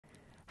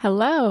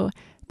Hello!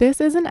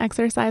 This is an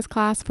exercise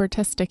class for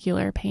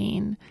testicular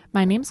pain.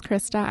 My name's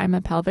Krista. I'm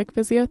a pelvic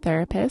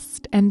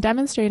physiotherapist, and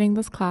demonstrating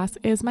this class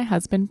is my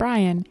husband,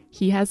 Brian.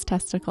 He has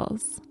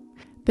testicles.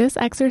 This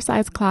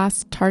exercise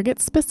class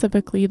targets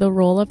specifically the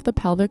role of the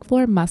pelvic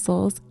floor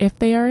muscles if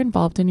they are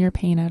involved in your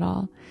pain at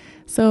all.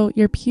 So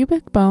your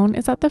pubic bone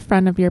is at the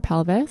front of your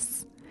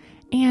pelvis,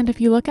 and if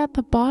you look at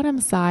the bottom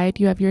side,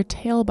 you have your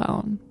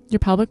tailbone. Your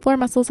pelvic floor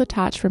muscles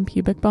attach from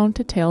pubic bone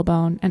to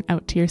tailbone and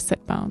out to your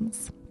sit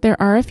bones. There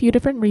are a few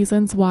different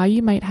reasons why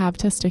you might have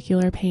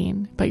testicular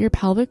pain, but your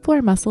pelvic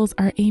floor muscles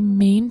are a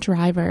main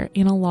driver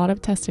in a lot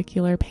of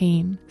testicular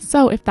pain.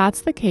 So if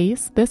that's the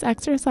case, this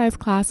exercise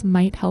class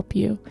might help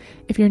you.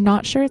 If you're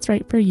not sure it's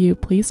right for you,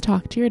 please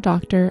talk to your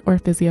doctor or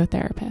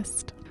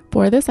physiotherapist.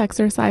 For this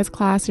exercise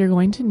class, you're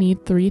going to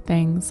need 3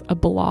 things: a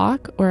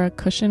block or a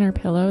cushion or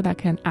pillow that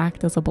can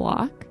act as a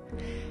block,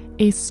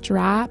 a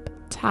strap,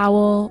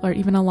 towel, or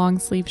even a long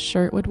sleeve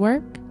shirt would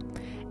work,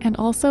 and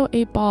also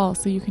a ball,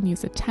 so you can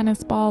use a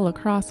tennis ball,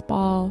 lacrosse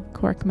ball,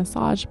 cork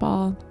massage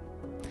ball.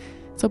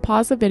 So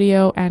pause the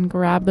video and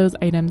grab those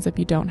items if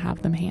you don't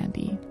have them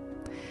handy.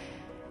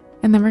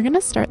 And then we're going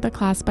to start the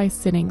class by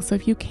sitting. So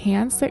if you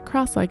can sit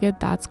cross-legged,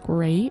 that's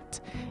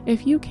great.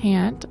 If you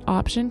can't,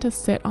 option to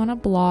sit on a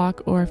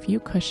block or a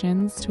few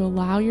cushions to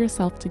allow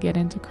yourself to get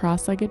into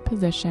cross-legged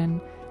position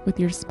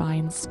with your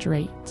spine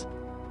straight.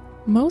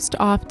 Most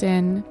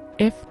often,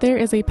 if there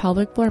is a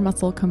pelvic floor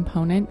muscle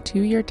component to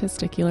your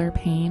testicular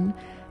pain,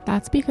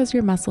 that's because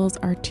your muscles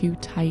are too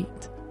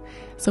tight.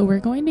 So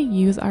we're going to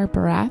use our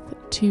breath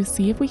to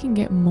see if we can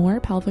get more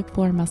pelvic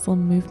floor muscle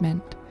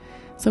movement.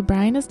 So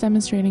Brian is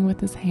demonstrating with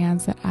his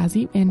hands that as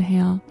you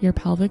inhale, your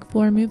pelvic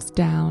floor moves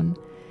down,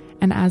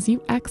 and as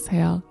you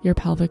exhale, your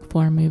pelvic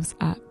floor moves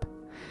up.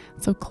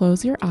 So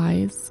close your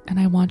eyes, and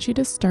I want you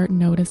to start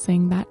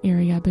noticing that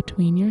area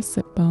between your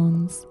sit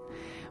bones,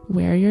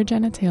 where your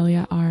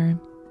genitalia are.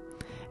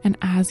 And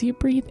as you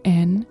breathe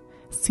in,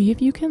 see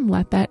if you can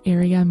let that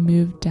area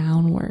move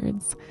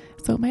downwards.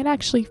 So it might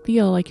actually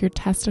feel like your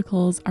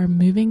testicles are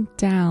moving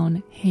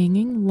down,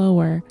 hanging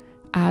lower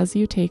as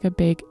you take a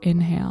big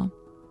inhale.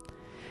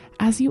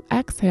 As you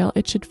exhale,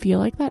 it should feel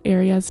like that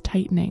area is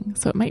tightening.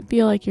 So it might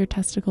feel like your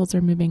testicles are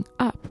moving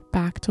up,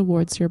 back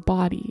towards your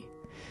body.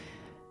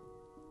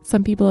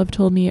 Some people have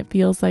told me it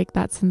feels like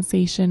that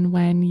sensation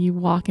when you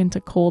walk into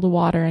cold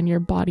water and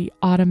your body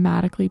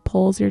automatically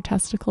pulls your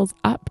testicles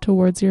up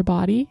towards your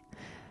body.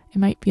 It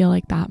might feel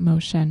like that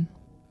motion.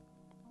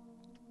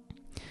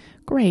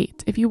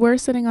 Great. If you were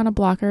sitting on a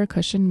block or a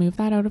cushion, move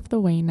that out of the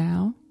way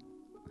now.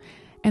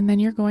 And then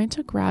you're going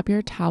to grab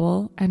your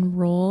towel and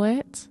roll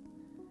it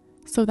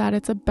so that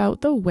it's about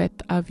the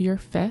width of your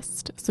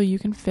fist, so you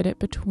can fit it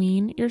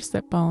between your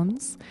sit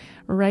bones,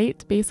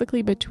 right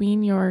basically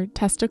between your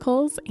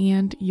testicles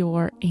and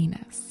your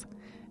anus.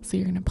 So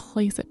you're going to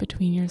place it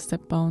between your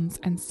sit bones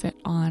and sit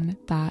on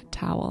that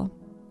towel.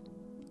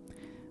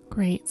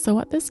 Great. So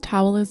what this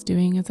towel is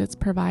doing is it's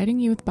providing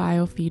you with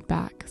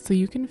biofeedback, so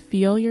you can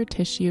feel your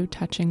tissue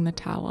touching the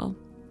towel.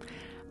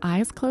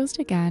 Eyes closed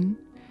again.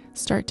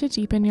 Start to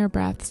deepen your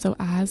breath. So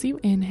as you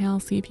inhale,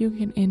 see if you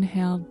can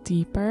inhale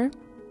deeper,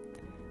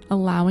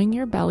 allowing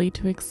your belly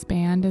to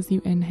expand as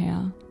you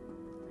inhale.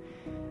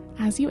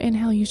 As you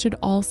inhale, you should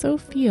also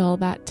feel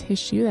that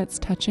tissue that's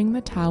touching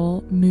the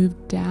towel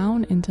move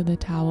down into the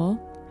towel,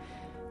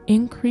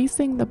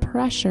 increasing the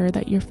pressure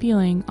that you're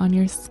feeling on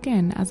your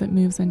skin as it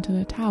moves into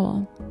the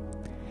towel.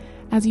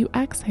 As you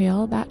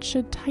exhale, that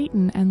should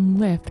tighten and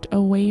lift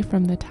away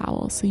from the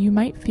towel, so you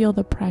might feel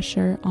the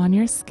pressure on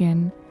your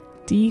skin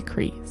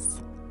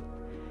decrease.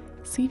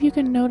 See if you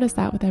can notice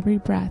that with every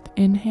breath.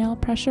 Inhale,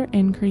 pressure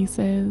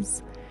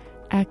increases.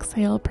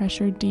 Exhale,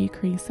 pressure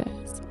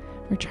decreases.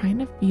 We're trying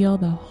to feel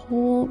the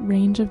whole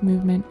range of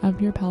movement of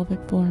your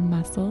pelvic floor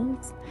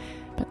muscles,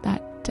 but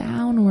that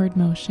downward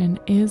motion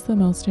is the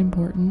most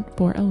important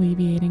for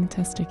alleviating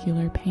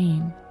testicular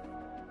pain.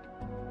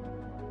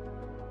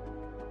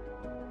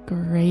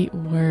 Great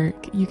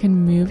work. You can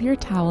move your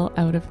towel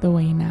out of the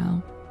way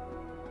now.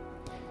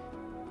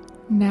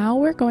 Now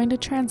we're going to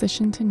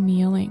transition to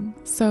kneeling.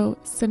 So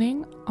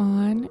sitting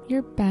on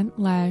your bent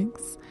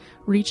legs,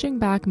 reaching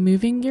back,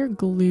 moving your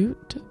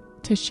glute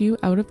tissue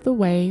out of the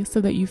way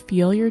so that you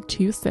feel your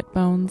 2 sit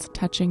bones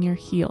touching your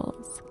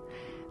heels.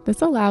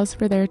 This allows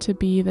for there to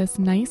be this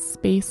nice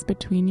space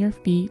between your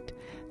feet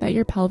that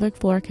your pelvic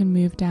floor can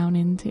move down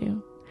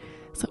into.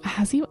 So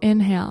as you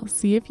inhale,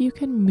 see if you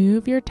can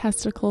move your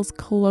testicles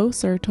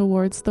closer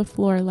towards the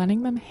floor,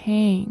 letting them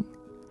hang.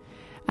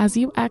 As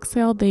you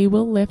exhale, they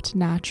will lift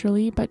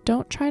naturally, but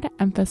don't try to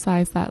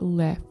emphasize that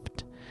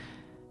lift.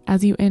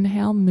 As you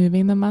inhale,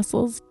 moving the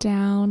muscles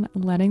down,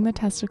 letting the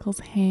testicles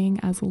hang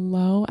as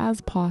low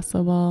as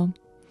possible.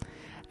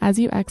 As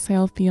you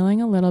exhale, feeling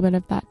a little bit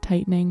of that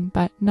tightening,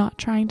 but not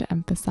trying to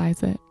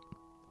emphasize it.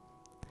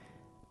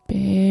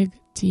 Big,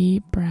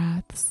 deep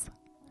breaths.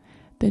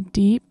 The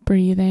deep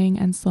breathing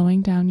and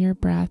slowing down your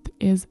breath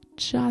is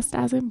just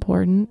as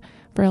important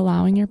for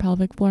allowing your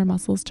pelvic floor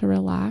muscles to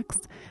relax.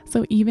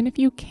 So even if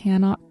you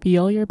cannot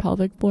feel your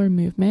pelvic floor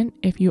movement,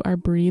 if you are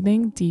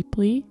breathing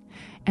deeply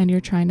and you're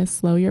trying to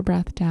slow your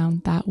breath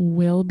down, that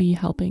will be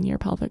helping your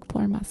pelvic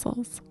floor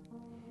muscles.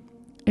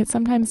 It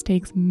sometimes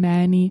takes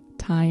many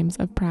times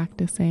of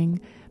practicing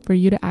for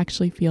you to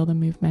actually feel the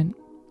movement.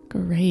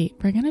 Great.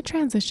 We're going to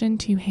transition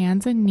to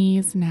hands and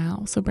knees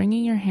now. So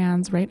bringing your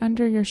hands right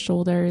under your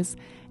shoulders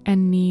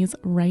and knees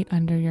right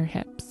under your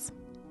hips.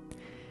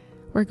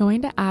 We're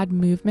going to add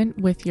movement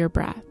with your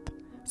breath.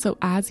 So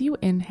as you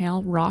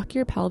inhale, rock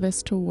your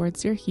pelvis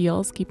towards your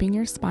heels, keeping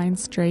your spine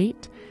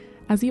straight.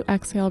 As you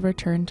exhale,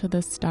 return to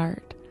the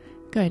start.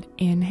 Good.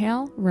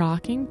 Inhale,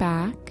 rocking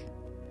back.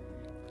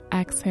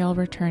 Exhale,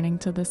 returning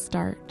to the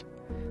start.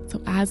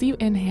 So as you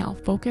inhale,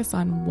 focus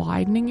on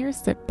widening your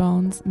sit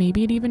bones.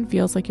 Maybe it even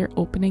feels like you're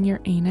opening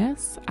your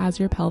anus as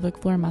your pelvic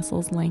floor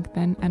muscles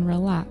lengthen and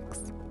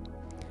relax.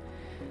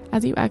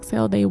 As you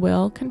exhale, they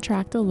will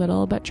contract a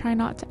little, but try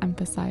not to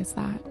emphasize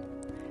that.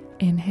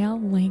 Inhale,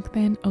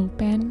 lengthen,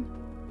 open.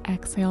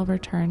 Exhale,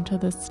 return to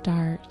the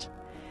start.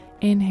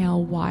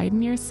 Inhale,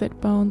 widen your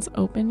sit bones,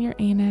 open your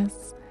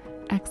anus.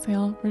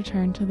 Exhale,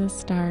 return to the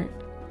start.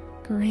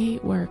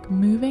 Great work.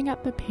 Moving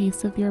at the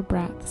pace of your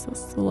breath. So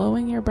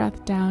slowing your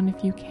breath down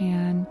if you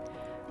can.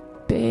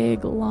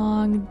 Big,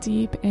 long,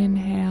 deep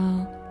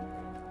inhale.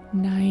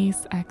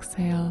 Nice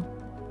exhale.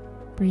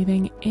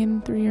 Breathing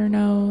in through your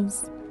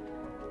nose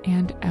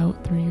and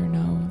out through your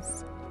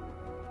nose.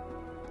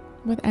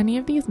 With any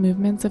of these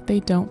movements, if they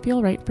don't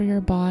feel right for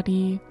your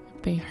body,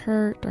 if they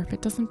hurt, or if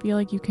it doesn't feel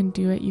like you can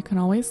do it, you can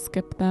always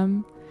skip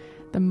them.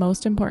 The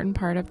most important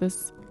part of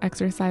this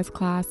exercise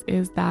class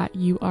is that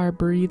you are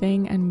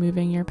breathing and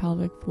moving your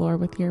pelvic floor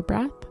with your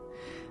breath.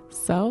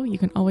 So you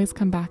can always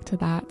come back to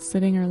that,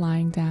 sitting or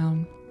lying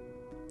down.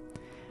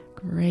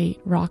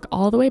 Great. Rock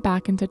all the way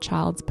back into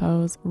child's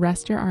pose.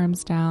 Rest your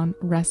arms down.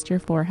 Rest your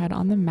forehead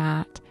on the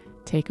mat.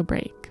 Take a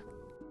break.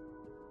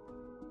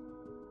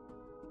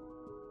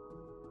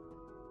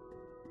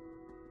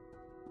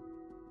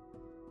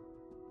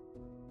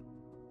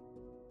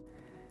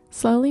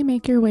 Slowly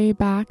make your way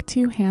back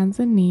to hands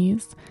and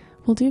knees.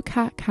 We'll do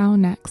cat-cow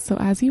next. So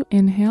as you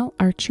inhale,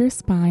 arch your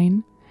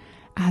spine.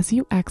 As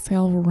you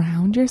exhale,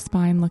 round your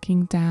spine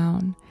looking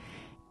down.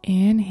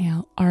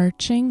 Inhale,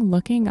 arching,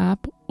 looking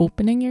up,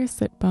 opening your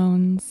sit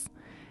bones.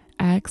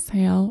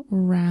 Exhale,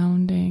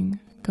 rounding.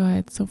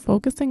 Good. So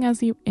focusing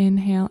as you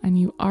inhale and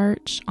you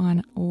arch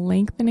on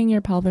lengthening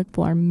your pelvic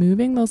floor,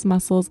 moving those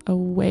muscles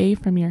away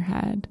from your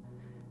head.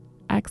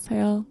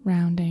 Exhale,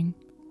 rounding.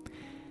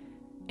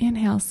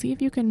 Inhale, see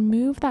if you can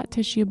move that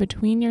tissue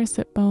between your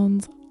sit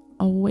bones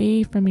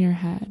away from your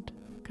head.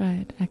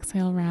 Good.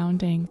 Exhale,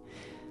 rounding.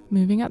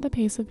 Moving at the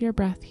pace of your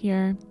breath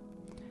here.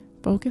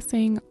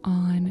 Focusing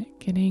on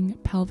getting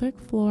pelvic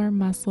floor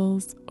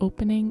muscles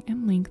opening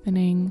and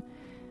lengthening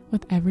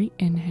with every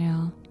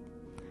inhale.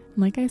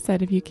 Like I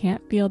said, if you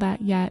can't feel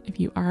that yet, if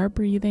you are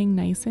breathing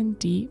nice and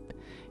deep,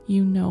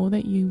 you know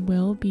that you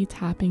will be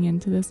tapping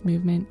into this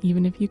movement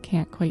even if you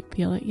can't quite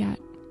feel it yet.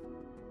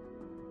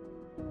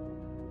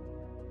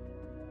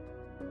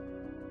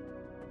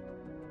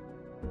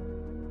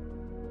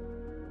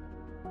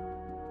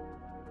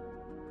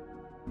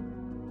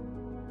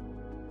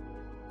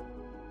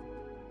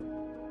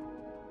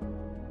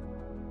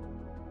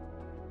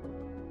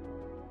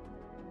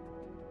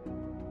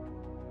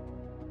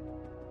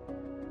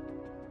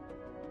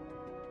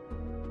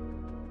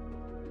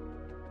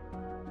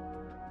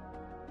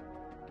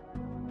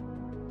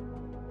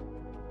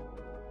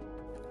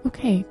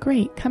 Okay,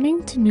 great.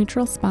 Coming to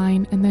neutral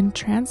spine and then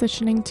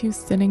transitioning to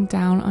sitting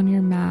down on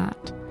your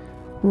mat.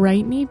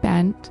 Right knee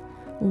bent,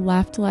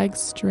 left leg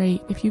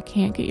straight. If you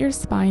can't get your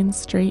spine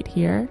straight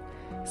here,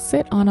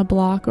 sit on a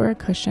block or a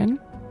cushion.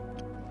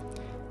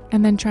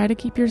 And then try to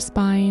keep your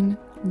spine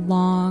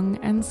long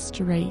and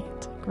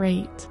straight.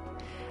 Great.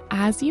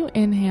 As you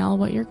inhale,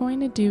 what you're going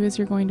to do is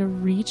you're going to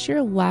reach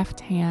your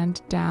left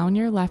hand down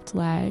your left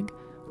leg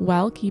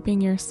while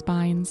keeping your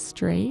spine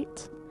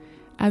straight.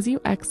 As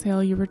you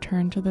exhale, you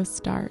return to the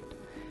start.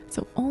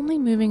 So only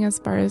moving as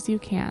far as you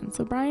can.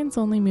 So Brian's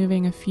only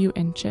moving a few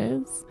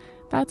inches.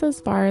 That's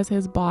as far as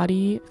his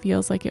body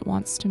feels like it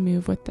wants to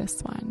move with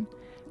this one.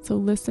 So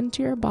listen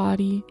to your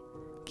body,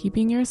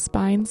 keeping your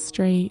spine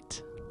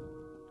straight.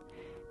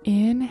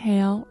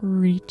 Inhale,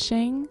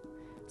 reaching.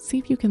 See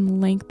if you can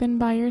lengthen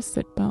by your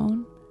sit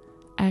bone.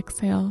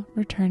 Exhale,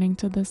 returning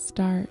to the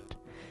start.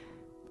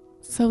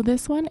 So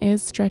this one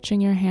is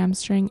stretching your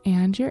hamstring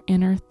and your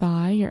inner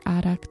thigh, your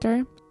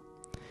adductor.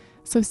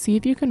 So see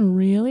if you can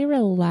really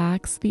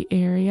relax the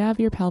area of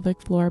your pelvic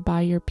floor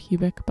by your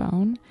pubic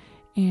bone.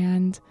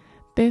 And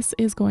this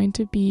is going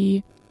to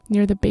be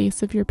near the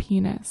base of your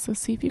penis. So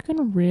see if you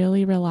can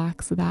really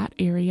relax that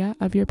area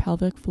of your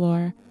pelvic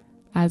floor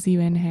as you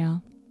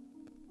inhale.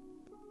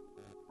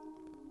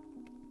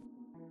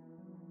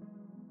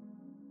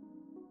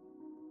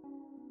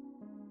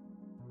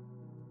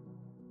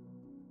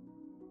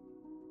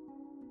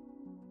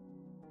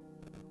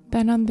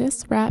 Then on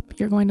this rep,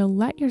 you're going to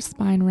let your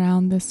spine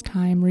round this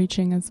time,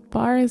 reaching as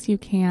far as you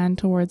can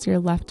towards your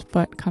left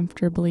foot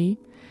comfortably.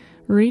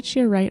 Reach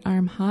your right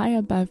arm high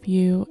above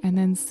you, and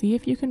then see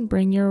if you can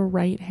bring your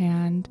right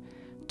hand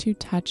to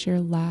touch your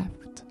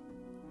left.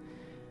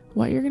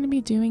 What you're going to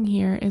be doing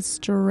here is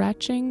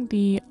stretching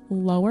the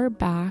lower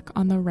back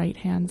on the right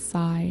hand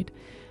side.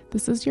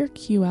 This is your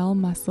QL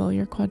muscle,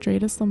 your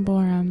quadratus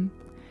lumborum.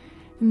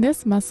 And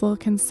this muscle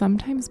can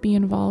sometimes be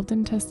involved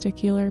in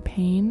testicular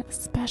pain,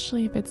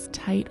 especially if it's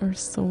tight or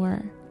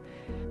sore.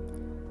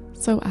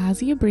 So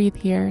as you breathe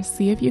here,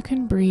 see if you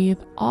can breathe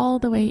all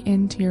the way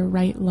into your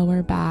right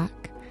lower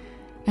back.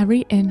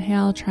 Every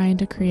inhale, trying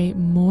to create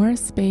more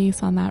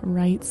space on that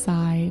right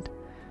side.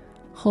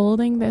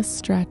 Holding this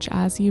stretch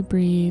as you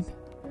breathe,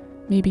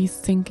 maybe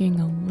sinking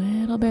a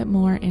little bit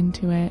more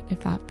into it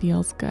if that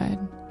feels good.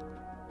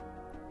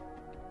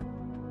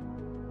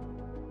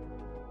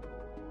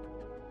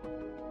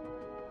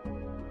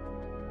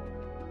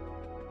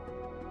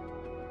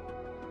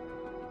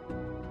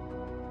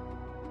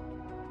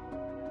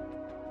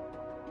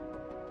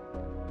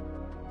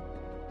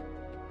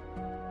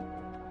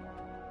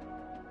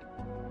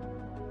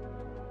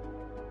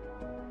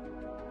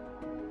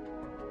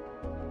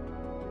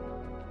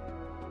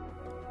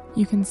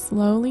 You can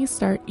slowly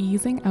start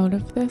easing out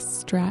of this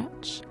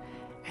stretch,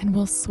 and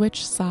we'll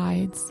switch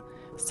sides.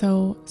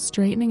 So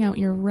straightening out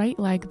your right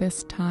leg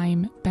this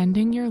time,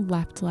 bending your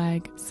left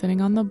leg, sitting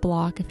on the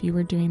block if you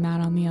were doing that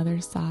on the other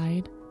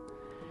side.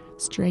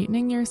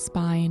 Straightening your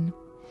spine.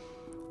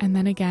 And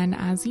then again,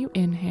 as you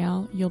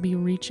inhale, you'll be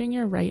reaching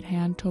your right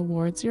hand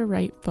towards your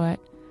right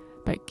foot,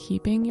 but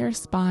keeping your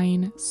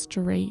spine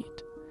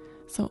straight.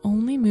 So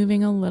only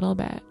moving a little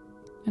bit.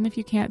 And if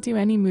you can't do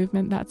any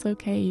movement, that's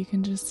okay. You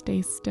can just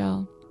stay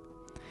still.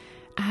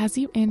 As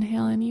you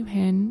inhale and you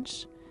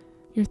hinge,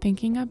 you're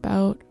thinking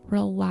about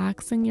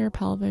relaxing your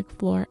pelvic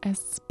floor,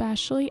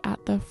 especially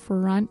at the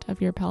front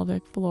of your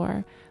pelvic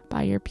floor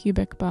by your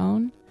pubic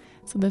bone.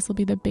 So this will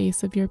be the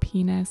base of your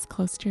penis,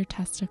 close to your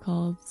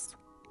testicles.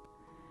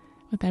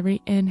 With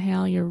every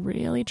inhale, you're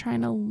really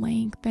trying to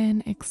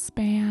lengthen,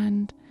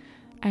 expand.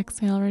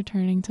 Exhale,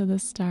 returning to the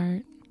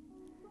start.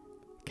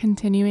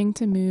 Continuing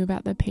to move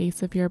at the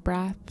pace of your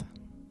breath.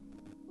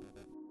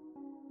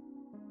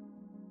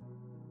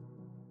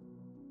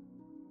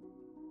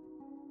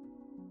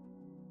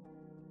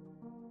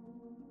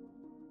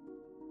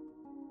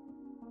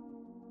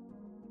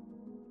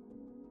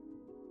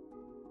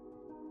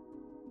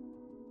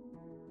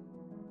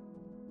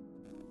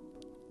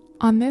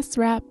 On this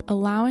rep,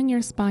 allowing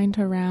your spine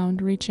to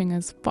round, reaching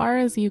as far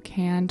as you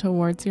can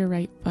towards your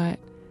right foot.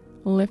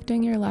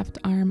 Lifting your left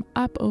arm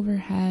up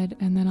overhead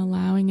and then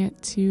allowing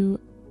it to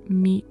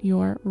meet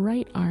your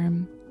right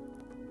arm.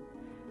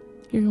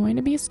 You're going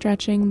to be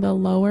stretching the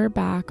lower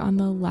back on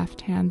the left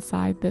hand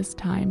side this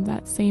time,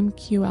 that same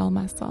QL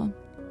muscle.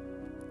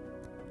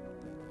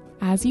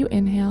 As you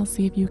inhale,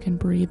 see if you can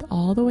breathe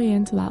all the way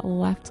into that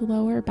left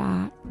lower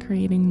back,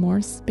 creating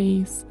more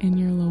space in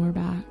your lower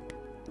back.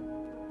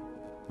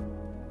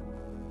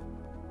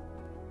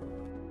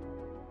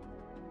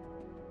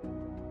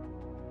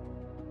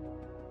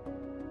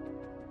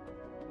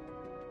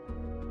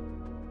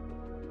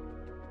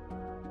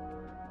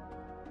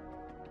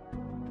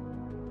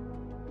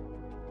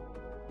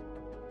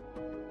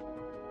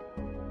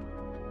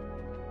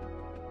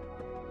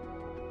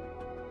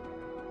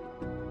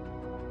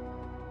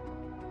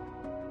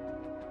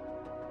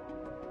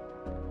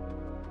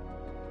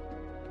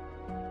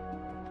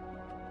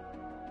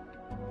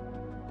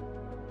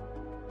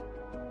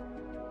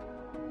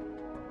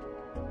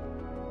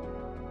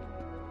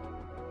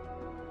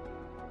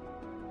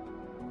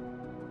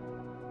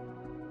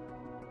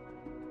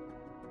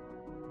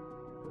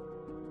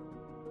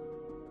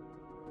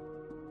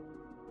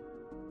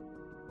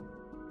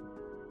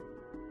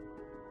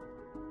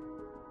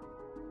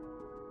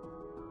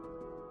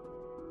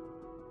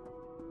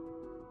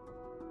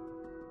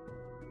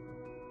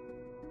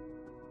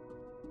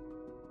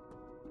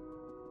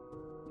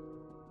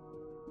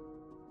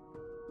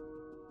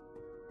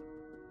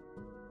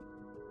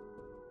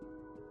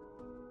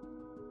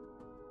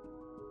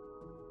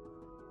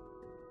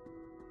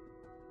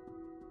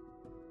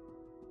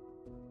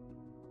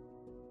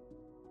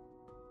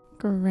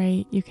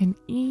 Great, you can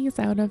ease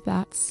out of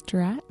that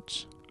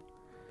stretch.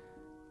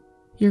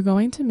 You're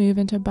going to move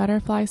into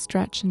butterfly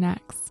stretch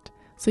next.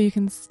 So you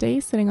can stay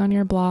sitting on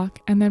your block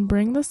and then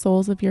bring the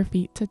soles of your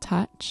feet to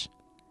touch.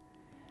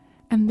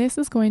 And this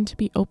is going to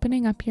be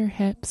opening up your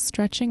hips,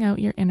 stretching out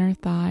your inner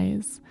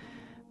thighs.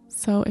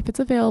 So if it's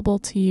available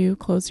to you,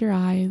 close your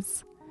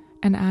eyes.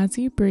 And as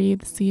you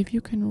breathe, see if you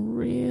can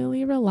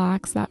really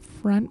relax that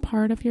front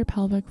part of your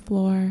pelvic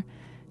floor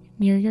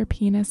near your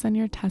penis and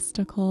your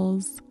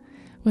testicles.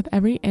 With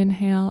every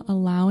inhale,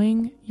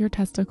 allowing your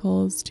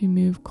testicles to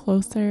move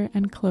closer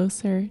and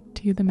closer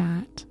to the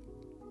mat.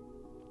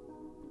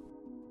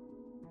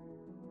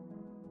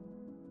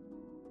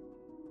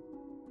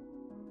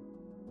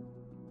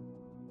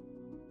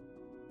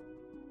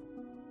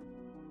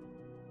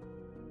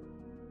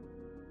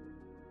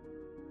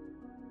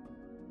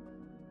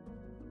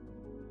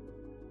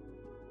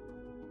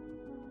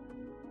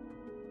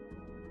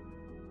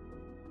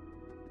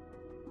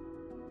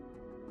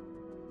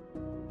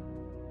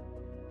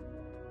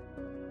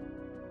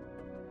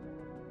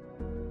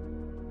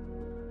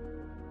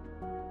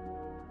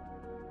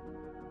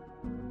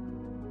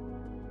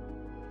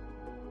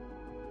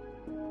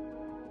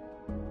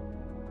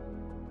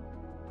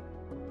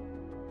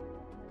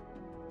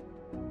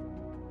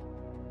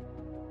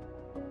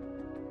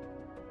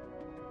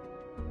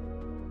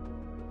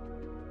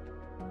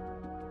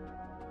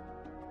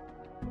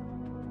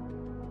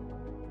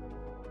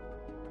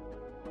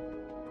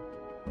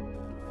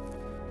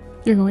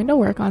 You're going to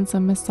work on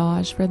some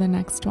massage for the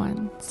next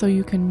one, so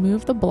you can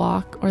move the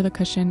block or the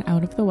cushion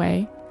out of the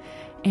way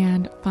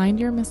and find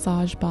your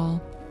massage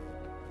ball.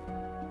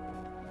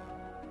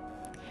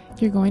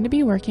 You're going to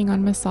be working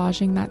on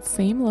massaging that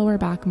same lower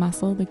back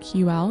muscle, the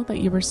QL, that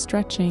you were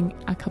stretching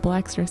a couple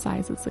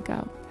exercises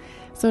ago.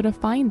 So to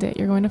find it,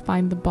 you're going to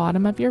find the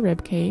bottom of your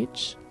rib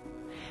cage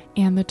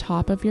and the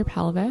top of your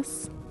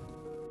pelvis.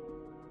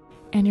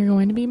 And you're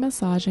going to be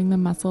massaging the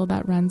muscle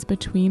that runs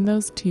between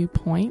those 2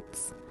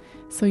 points.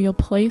 So you'll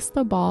place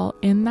the ball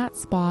in that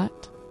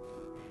spot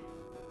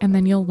and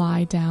then you'll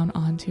lie down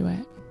onto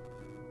it.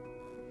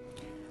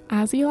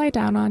 As you lie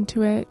down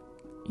onto it,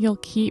 you'll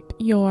keep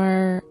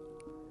your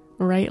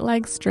right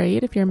leg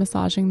straight if you're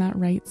massaging that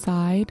right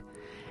side,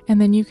 and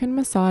then you can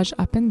massage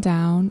up and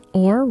down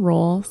or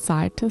roll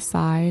side to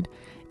side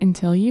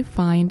until you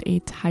find a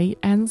tight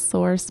and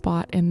sore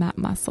spot in that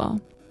muscle.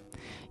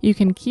 You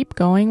can keep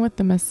going with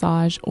the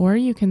massage or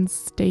you can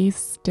stay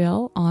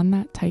still on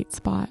that tight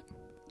spot.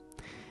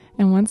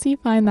 And once you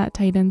find that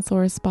tight and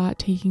sore spot,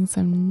 taking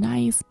some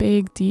nice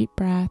big deep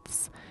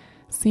breaths,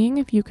 seeing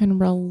if you can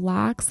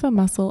relax the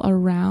muscle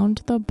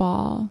around the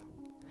ball,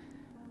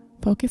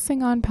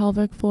 focusing on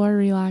pelvic floor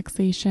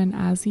relaxation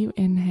as you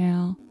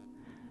inhale,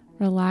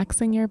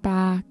 relaxing your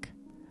back,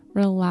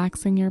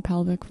 relaxing your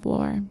pelvic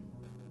floor.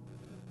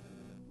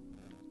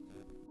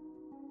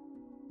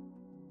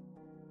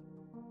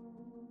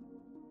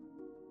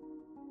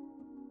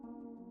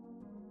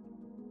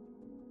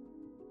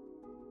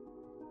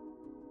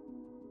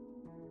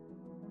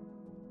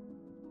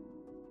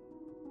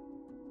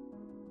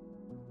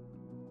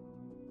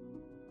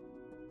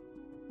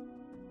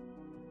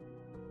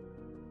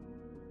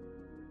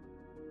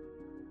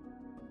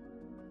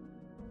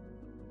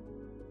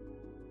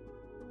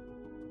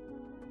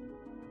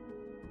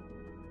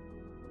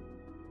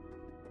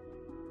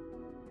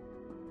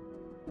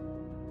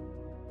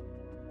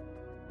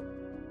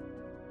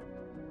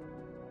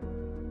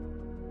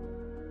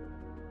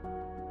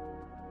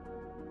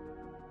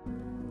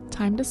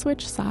 Time to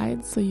switch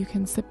sides so you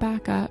can sit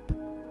back up,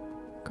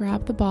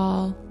 grab the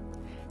ball,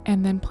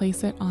 and then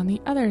place it on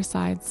the other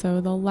side,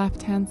 so the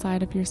left-hand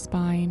side of your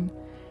spine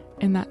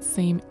in that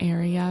same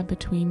area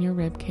between your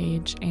rib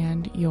cage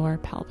and your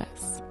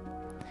pelvis.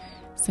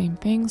 Same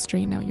thing,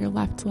 straighten out your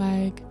left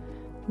leg,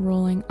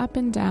 rolling up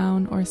and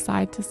down or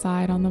side to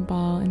side on the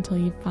ball until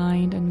you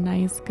find a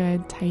nice,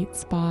 good, tight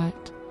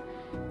spot,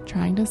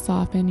 trying to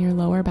soften your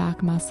lower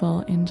back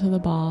muscle into the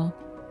ball.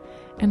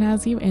 And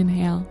as you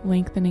inhale,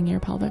 lengthening your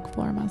pelvic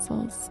floor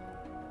muscles.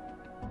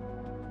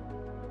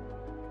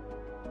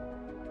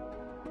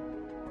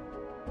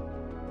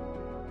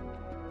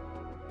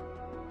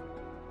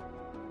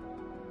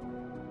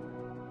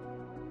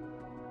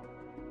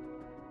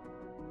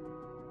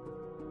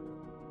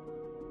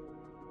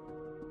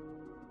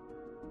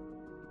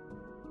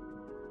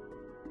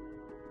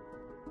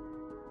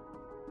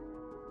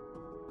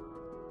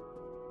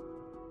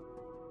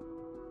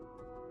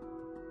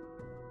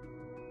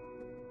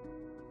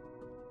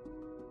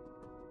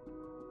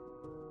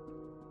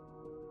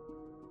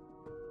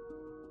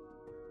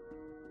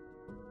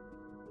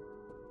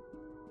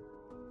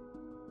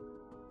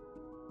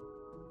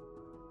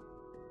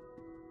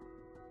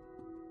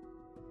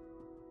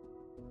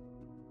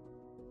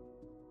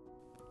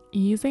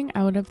 Easing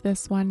out of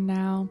this one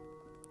now,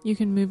 you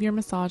can move your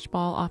massage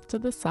ball off to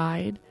the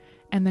side,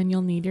 and then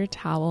you'll need your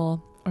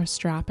towel or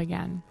strap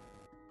again.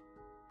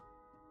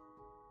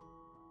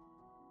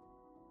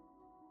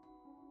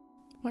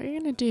 What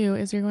you're going to do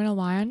is you're going to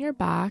lie on your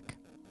back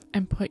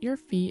and put your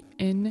feet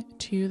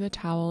into the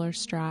towel or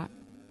strap.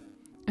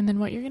 And then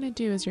what you're going to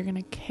do is you're going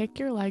to kick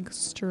your legs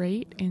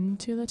straight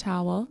into the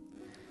towel,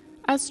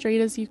 as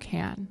straight as you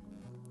can,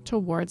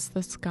 towards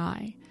the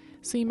sky.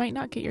 So you might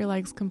not get your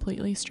legs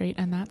completely straight,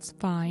 and that's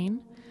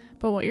fine.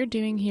 But what you're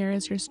doing here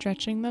is you're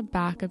stretching the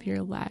back of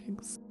your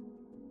legs.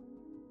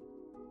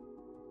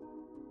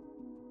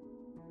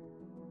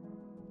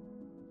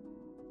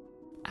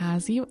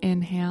 As you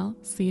inhale,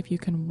 see if you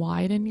can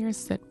widen your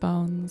sit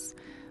bones,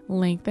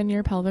 lengthen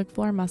your pelvic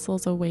floor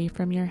muscles away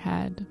from your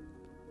head.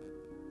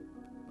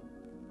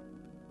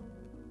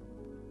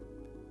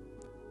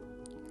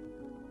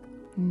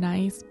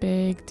 Nice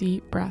big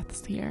deep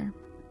breaths here.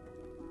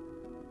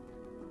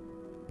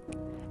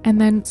 And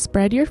then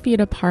spread your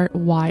feet apart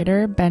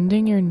wider,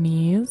 bending your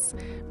knees,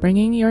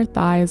 bringing your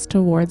thighs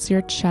towards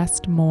your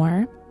chest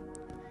more.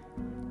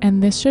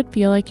 And this should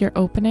feel like you're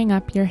opening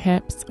up your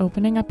hips,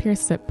 opening up your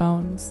sit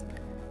bones.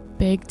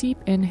 Big deep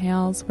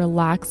inhales,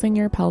 relaxing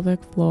your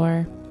pelvic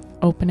floor,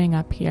 opening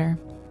up here.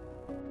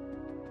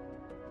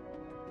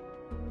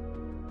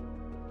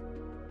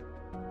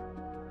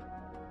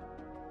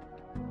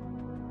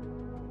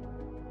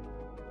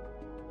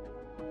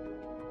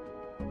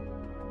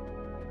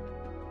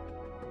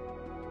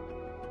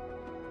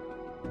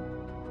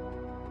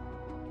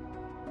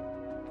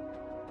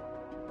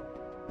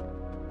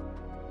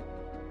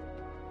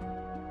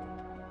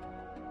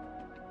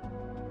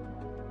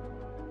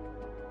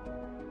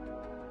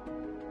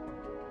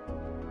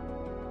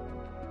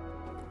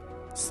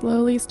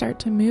 Slowly start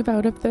to move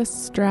out of this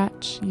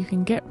stretch. You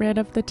can get rid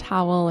of the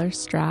towel or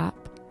strap,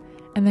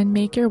 and then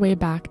make your way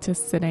back to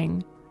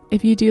sitting.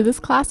 If you do this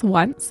class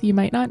once, you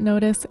might not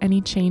notice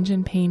any change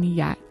in pain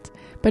yet,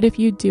 but if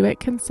you do it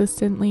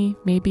consistently,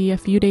 maybe a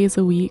few days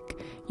a week,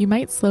 you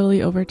might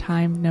slowly over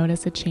time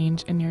notice a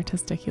change in your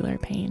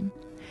testicular pain.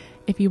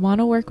 If you want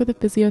to work with a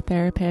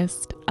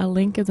physiotherapist, a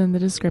link is in the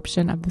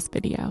description of this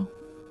video.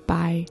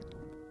 Bye.